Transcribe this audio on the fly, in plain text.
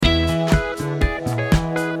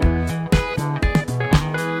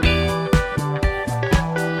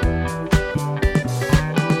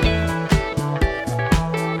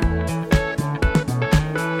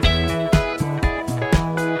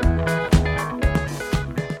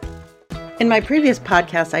In my previous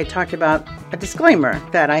podcast, I talked about a disclaimer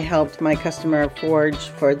that I helped my customer forge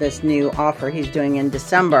for this new offer he's doing in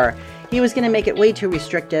December. He was going to make it way too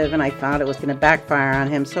restrictive, and I thought it was going to backfire on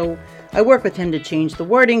him. So I worked with him to change the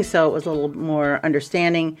wording so it was a little more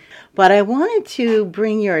understanding. But I wanted to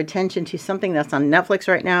bring your attention to something that's on Netflix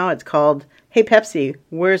right now. It's called Hey Pepsi,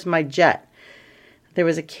 Where's My Jet? There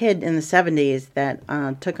was a kid in the 70s that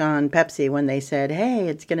took on Pepsi when they said, hey,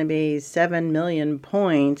 it's going to be 7 million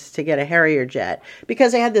points to get a Harrier jet.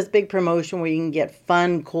 Because they had this big promotion where you can get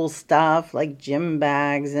fun, cool stuff like gym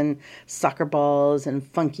bags and soccer balls and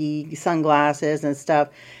funky sunglasses and stuff.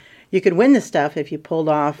 You could win this stuff if you pulled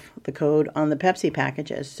off the code on the Pepsi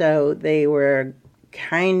packages. So they were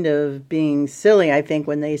kind of being silly, I think,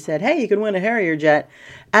 when they said, hey, you can win a Harrier jet.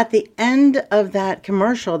 At the end of that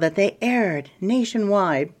commercial that they aired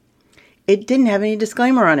nationwide, it didn't have any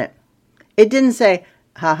disclaimer on it. It didn't say,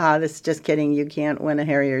 haha, this is just kidding, you can't win a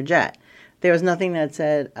Harrier jet. There was nothing that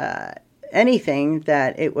said anything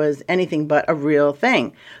that it was anything but a real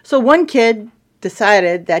thing. So one kid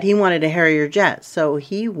decided that he wanted a Harrier jet, so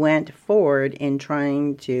he went forward in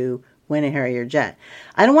trying to win a Harrier jet.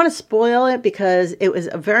 I don't want to spoil it because it was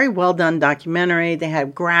a very well done documentary. They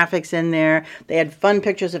had graphics in there. They had fun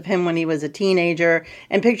pictures of him when he was a teenager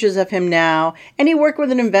and pictures of him now. And he worked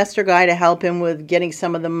with an investor guy to help him with getting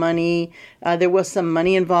some of the money. There was some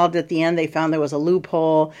money involved at the end. They found there was a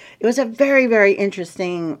loophole. It was a very, very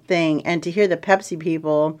interesting thing. And to hear the Pepsi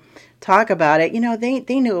people talk about it,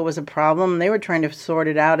 they knew it was a problem. They were trying to sort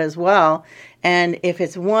it out as well. And if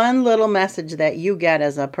it's one little message that you get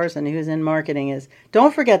as a person who's in marketing is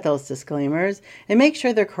don't forget those disclaimers and make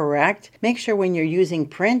sure they're correct. Make sure when you're using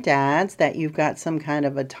print ads that you've got some kind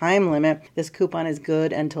of a time limit. This coupon is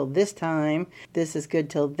good until this time. This is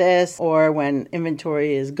good till this, or when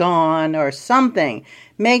inventory is gone or something.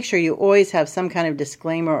 Make sure you always have some kind of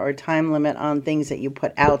disclaimer or time limit on things that you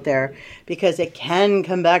put out there because it can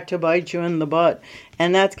come back to bite you in the butt.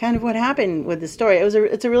 And that's kind of what happened with the story.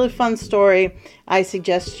 It's a really fun story. I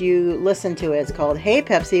suggest you listen to it. It's called Hey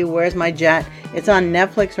Pepsi, Where's My Jet? It's on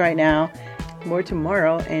Netflix right now. More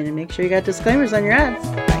tomorrow. And make sure you got disclaimers on your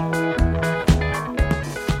ads.